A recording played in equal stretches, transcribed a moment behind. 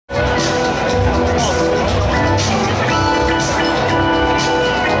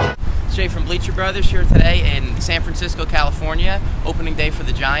Brothers here today in San Francisco, California. Opening day for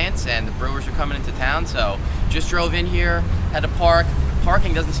the Giants, and the Brewers are coming into town. So just drove in here, had to park.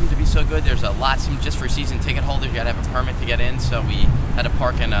 Parking doesn't seem to be so good. There's a lot, just for season ticket holders, you gotta have a permit to get in. So we had to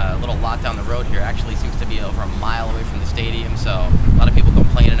park in a little lot down the road here. Actually seems to be over a mile away from the stadium. So a lot of people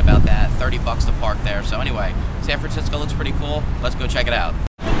complaining about that. $30 to park there. So anyway, San Francisco looks pretty cool. Let's go check it out.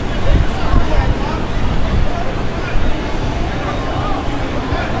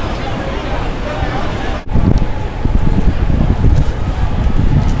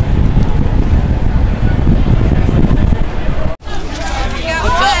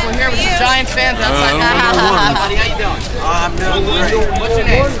 Giants fans outside. Buddy, how you doing? I'm doing great. What's your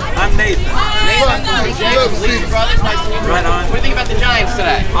name? I'm Nathan. Nathan? Bleacher Brothers, nice to meet you. Right on. What do you think about the Giants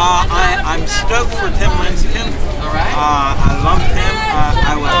today? I'm stoked for Tim Lincecum. All right. I love him.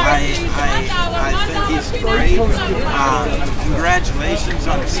 I think he's great. Congratulations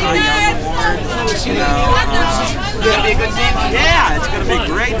on the Cy Young Award. You know, It's gonna be a good season. yeah, it's going to be a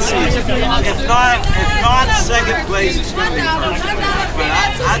great season. If not second place, it's going to be first place. But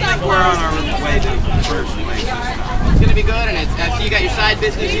I think we're on our way to first place. It's gonna be good, and I see you got your side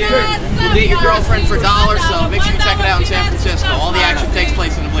business here. You'll date your girlfriend for $1, so make sure you check it out in San Francisco. All the action takes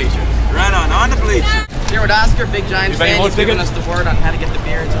place in the Bleacher. Right on the Bleacher. Here with Oscar, big Giants fan. He's giving us the word on how to get the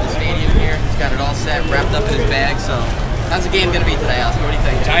beer into the stadium here. He's got it all set, wrapped up in his bag. So, how's the game gonna be today, Oscar? What do you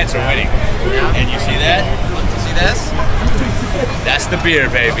think? Giants are winning. Yeah. And you see that? Look to see this. That's the beer,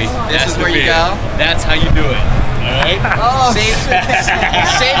 baby. This is That's the where you beer. go. That's how you do it. All right.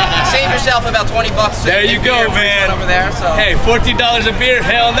 Save yourself about $20. There you go, man. Over there. So. Hey, $14 a beer?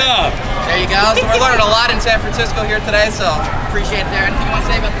 Hell no. There you go. So we're learning a lot in San Francisco here today. So appreciate it there. Anything you want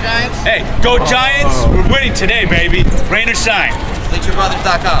to say about the Giants? Hey, go Giants. We're winning today, baby. Rain or shine.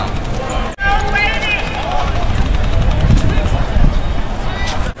 BleacherBrothers.com.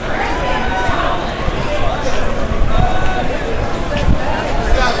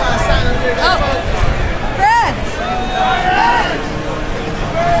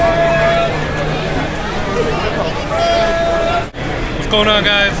 What's going on,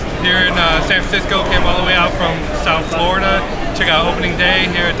 guys? Here in San Francisco, came all the way out from South Florida. Check out opening day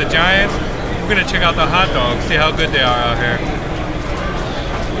here at the Giants. We're gonna check out the hot dogs, see how good they are out here.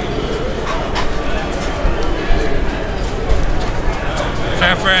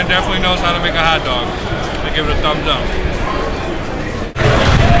 San Fran definitely knows how to make a hot dog. I give it a thumbs up.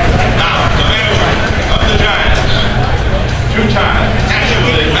 Now, the manager of the Giants, two-time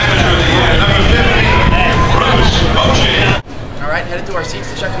National League Manager of the Year, number 50, Bruce Bochy. Alright, headed to our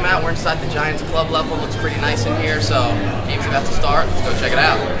seats to check them out. We're inside the Giants club level. Looks pretty nice in here, so game's about to start. Let's go check it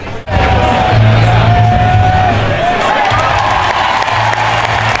out.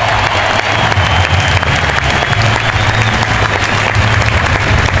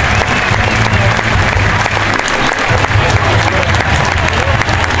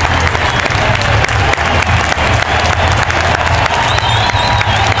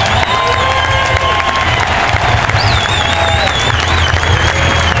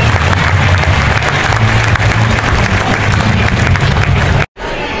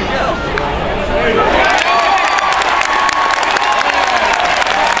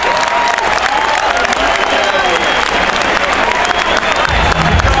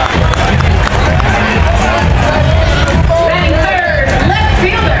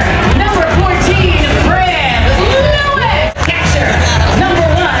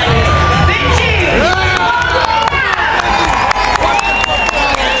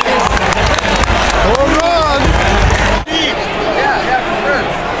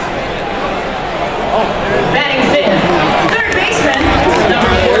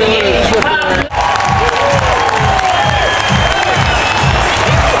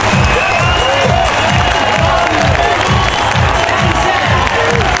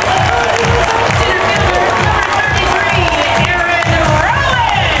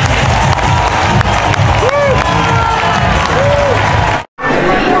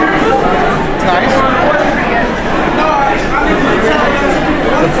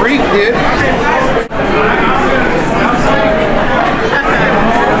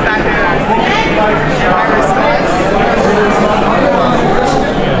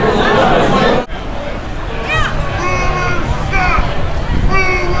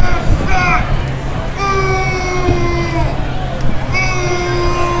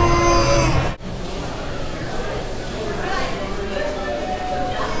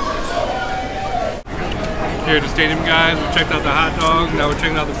 Here at the stadium, guys, we checked out the hot dogs, now we're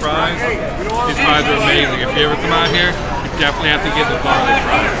checking out the fries. These fries are amazing. If you ever come out here, you definitely have to get the garlic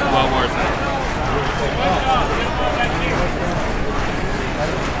fries. Well worth it.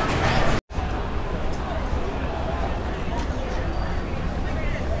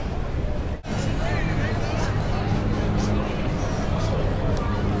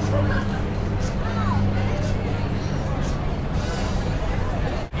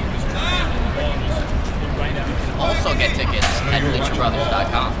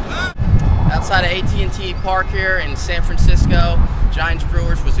 AT&T Park here in San Francisco. Giants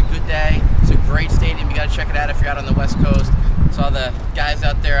Brewers was a good day. It's a great stadium. You got to check it out if you're out on the West Coast. Saw the guys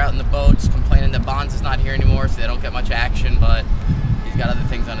out there out in the boats complaining that Bonds is not here anymore, so they don't get much action, but he's got other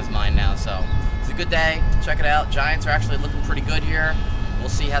things on his mind now. So it's a good day. Check it out. Giants are actually looking pretty good here. We'll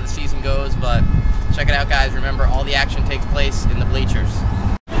see how the season goes, but check it out, guys. Remember, all the action takes place in the bleachers.